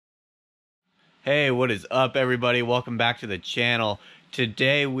Hey, what is up, everybody? Welcome back to the channel.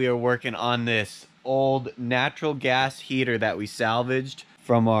 Today we are working on this old natural gas heater that we salvaged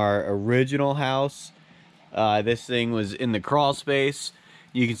from our original house. This thing was in the crawl space.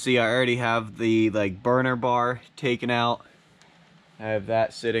 You can see I already have the burner bar taken out. I have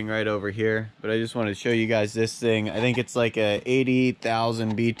that sitting right over here, but I just wanted to show you guys this thing. I think it's like a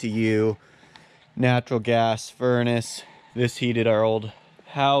 80,000 BTU natural gas furnace. This heated our old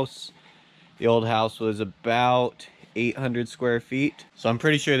house. The old house was about 800 square feet. So I'm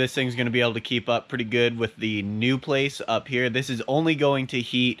pretty sure this thing's gonna be able to keep up pretty good with the new place up here. This is only going to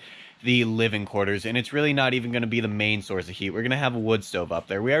heat the living quarters, and it's really not even gonna be the main source of heat. We're gonna have a wood stove up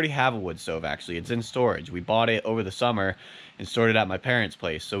there. We already have a wood stove, actually. It's in storage. We bought it over the summer and stored it at my parents'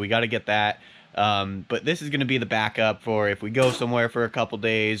 place. So we gotta get that. But this is gonna be the backup for if we go somewhere for a couple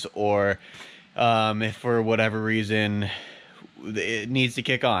days, or if for whatever reason it needs to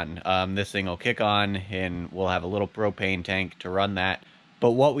kick on. This thing will kick on and we'll have a little propane tank to run that.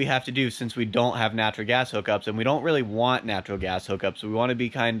 But what we have to do, since we don't have natural gas hookups, and we don't really want natural gas hookups, we want to be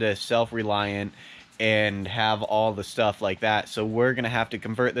kind of self-reliant and have all the stuff like that. So we're going to have to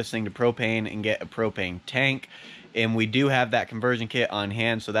convert this thing to propane and get a propane tank. And we do have that conversion kit on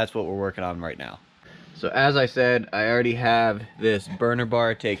hand, so that's what we're working on right now. So as I said, I already have this burner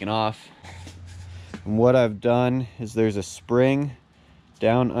bar taken off. And what I've done is there's a spring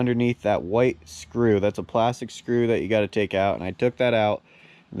down underneath that white screw. That's a plastic screw that you got to take out, and I took that out,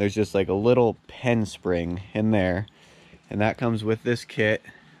 and there's just like a little pen spring in there, and that comes with this kit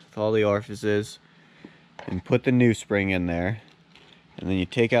with all the orifices. And put the new spring in there, and then you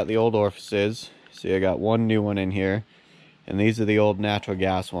take out the old orifices. See, I got one new one in here, and these are the old natural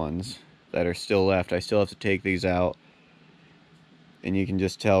gas ones that are still left. I still have to take these out. And you can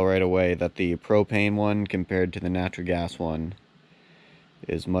just tell right away that the propane one compared to the natural gas one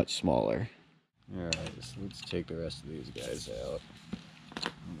is much smaller. Alright, so let's take the rest of these guys out.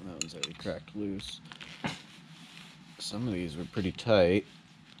 That one's already cracked loose. Some of these were pretty tight.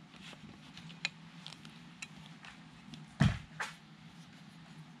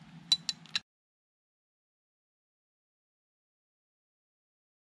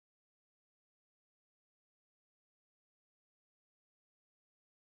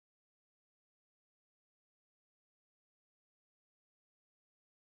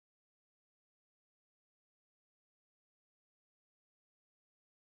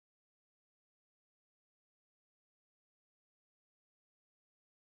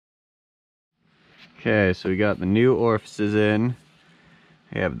 Okay, so we got the new orifices in.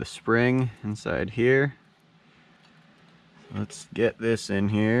 We have the spring inside here. Let's get this in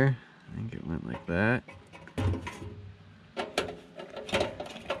here. I think it went like that.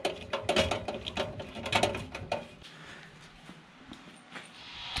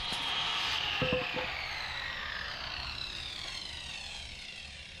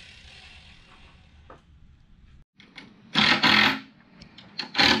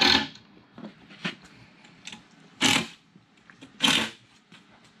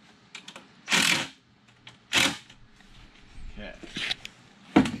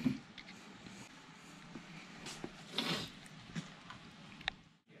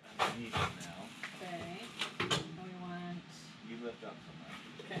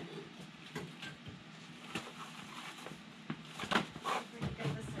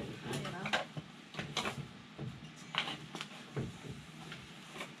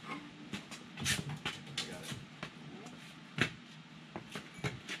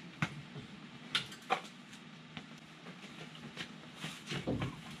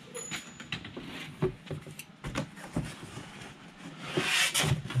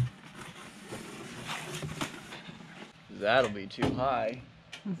 That'll be too high,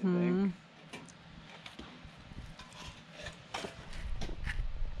 I think.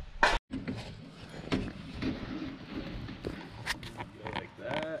 Go like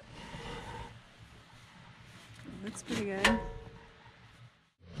that. Looks pretty good.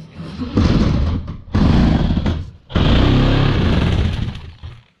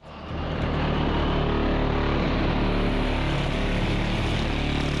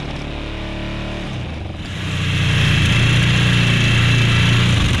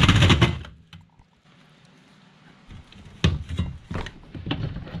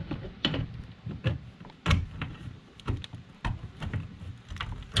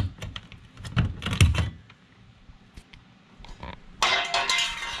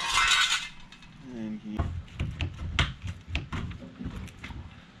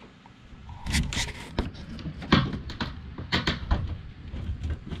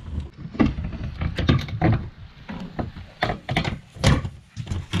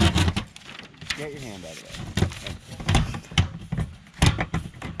 Get your hand out of the way.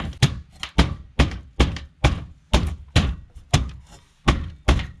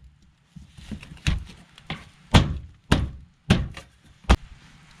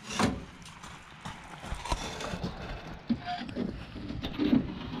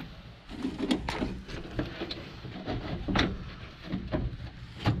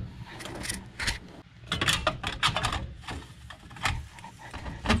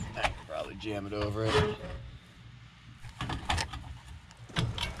 Jam it over it.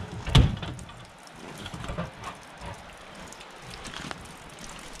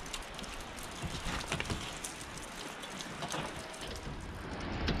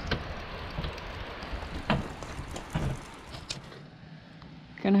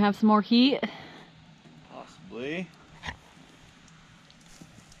 Gonna have some more heat? Possibly.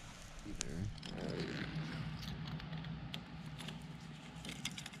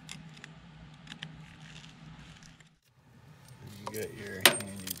 You get your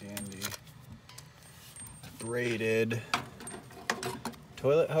handy dandy braided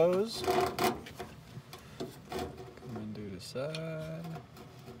toilet hose. Come and do the side.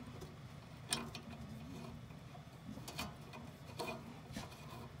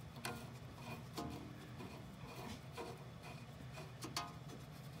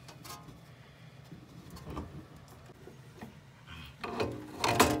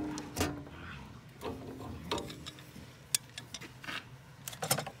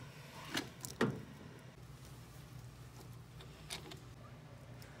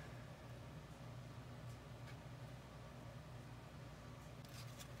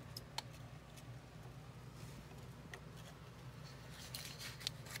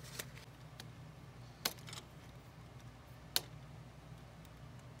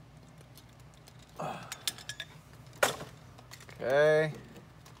 Okay.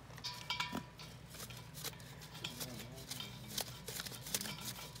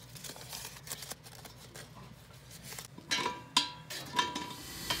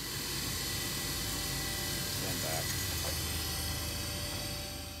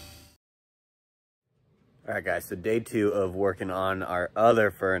 All right, guys, so day 2 of working on our other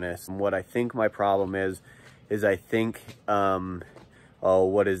furnace. What I think my problem is I think, oh,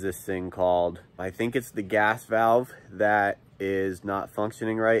 what is this thing called? I think it's the gas valve that is not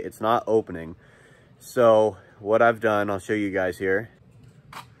functioning right. It's not opening. So what I've done, I'll show you guys here.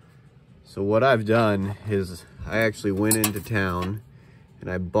 So what I've done is I actually went into town and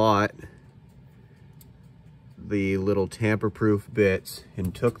I bought the little tamper-proof bits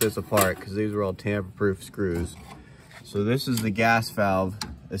and took this apart because these were all tamper-proof screws. So this is the gas valve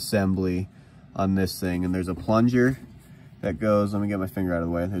assembly on this thing, and there's a plunger that goes, let me get my finger out of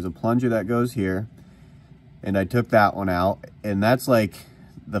the way. There's a plunger that goes here, and I took that one out, and that's like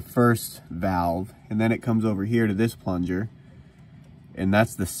the first valve, and then it comes over here to this plunger, and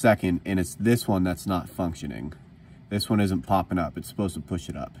that's the second, and it's this one that's not functioning. This one isn't popping up. It's supposed to push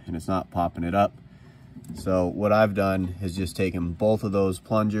it up, and it's not popping it up. So what I've done is just taken both of those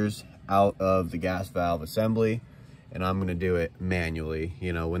plungers out of the gas valve assembly, and I'm gonna do it manually.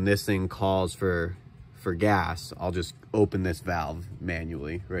 You know, when this thing calls for gas, I'll just open this valve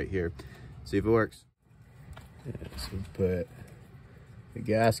manually right here. See if it works. Yeah, so put the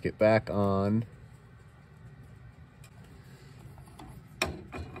gasket back on.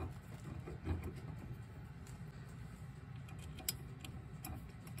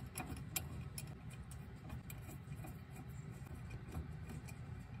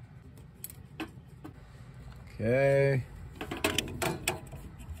 Okay.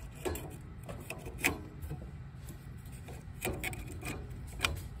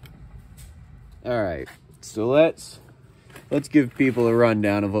 All right, so let's give people a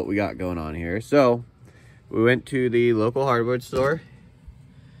rundown of what we got going on here. So we went to the local hardware store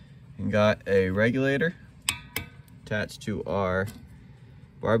and got a regulator attached to our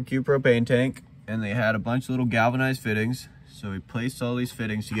barbecue propane tank, and they had a bunch of little galvanized fittings. So we placed all these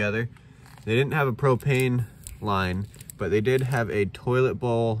fittings together. They didn't have a propane line, but they did have a toilet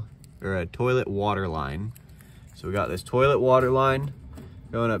bowl or a toilet water line. So we got this toilet water line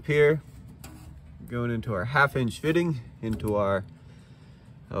going up here, going into our 1/2-inch fitting into our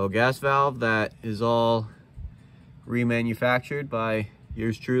gas valve that is all remanufactured by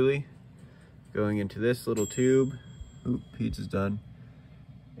yours truly, going into this little tube. Oop, pizza's done.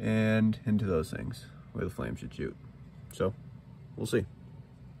 And into those things where the flame should shoot. So we'll see.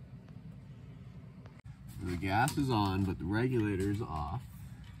 The gas is on, but the regulator is off.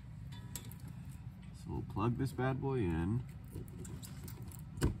 So we'll plug this bad boy in.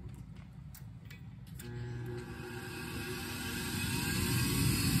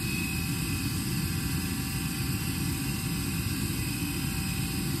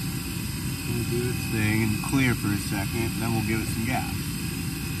 It'll do its thing and clear for a second, and then we'll give it some gas.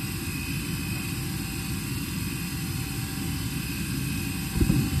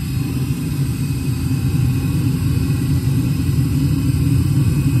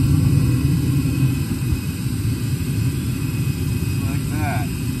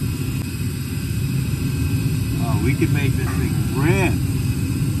 We could make this thing rip.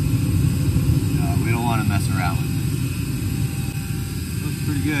 No, we don't want to mess around with this. Looks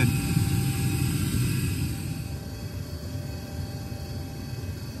pretty good.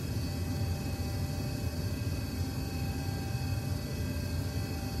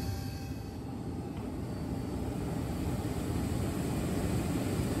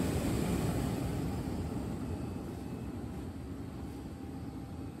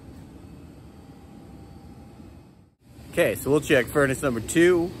 Okay, so we'll check furnace number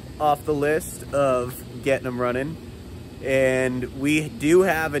 2 off the list of getting them running. And we do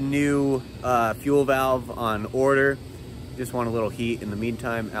have a new fuel valve on order. Just want a little heat in the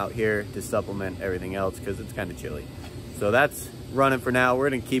meantime out here to supplement everything else because it's kind of chilly. So that's running for now. We're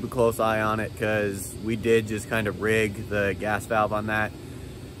gonna keep a close eye on it because we did just kind of rig the gas valve on that.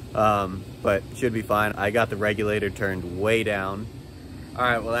 But should be fine. I got the regulator turned way down. All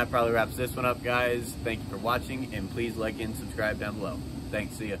right, well, that probably wraps this one up, guys. Thank you for watching, and please like and subscribe down below.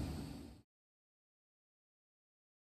 Thanks, see ya.